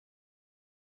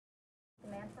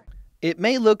It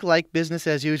may look like business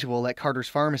as usual at Carter's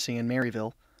Pharmacy in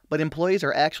Maryville, but employees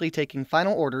are actually taking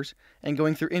final orders and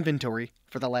going through inventory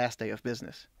for the last day of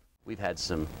business. We've had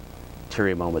some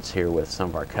teary moments here with some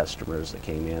of our customers that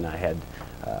came in. I had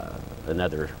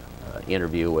another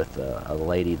interview with a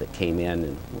lady that came in,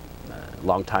 and a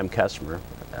longtime customer,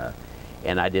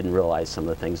 and I didn't realize some of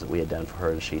the things that we had done for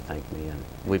her, and she thanked me. And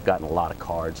we've gotten a lot of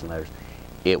cards and letters.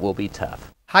 It will be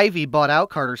tough. Hy-Vee bought out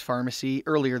Carter's Pharmacy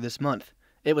earlier this month.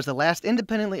 It was the last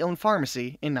independently owned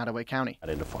pharmacy in Nodaway County. I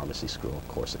got into pharmacy school, of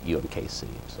course, at UMKC,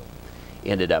 so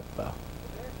ended up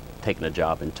taking a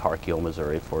job in Tarkio,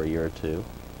 Missouri for a year or two.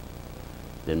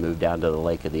 Then moved down to the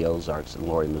Lake of the Ozarks in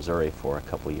Laurie, Missouri for a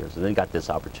couple of years, and then got this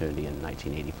opportunity in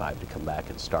 1985 to come back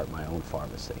and start my own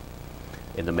pharmacy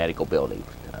in the medical building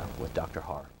with Dr.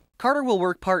 Har. Carter will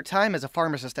work part-time as a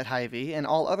pharmacist at Hy-Vee, and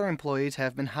all other employees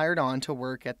have been hired on to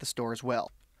work at the store as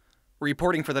well.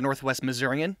 Reporting for the Northwest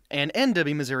Missourian and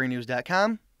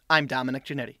NWMissouriNews.com, I'm Dominic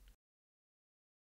Giannetti.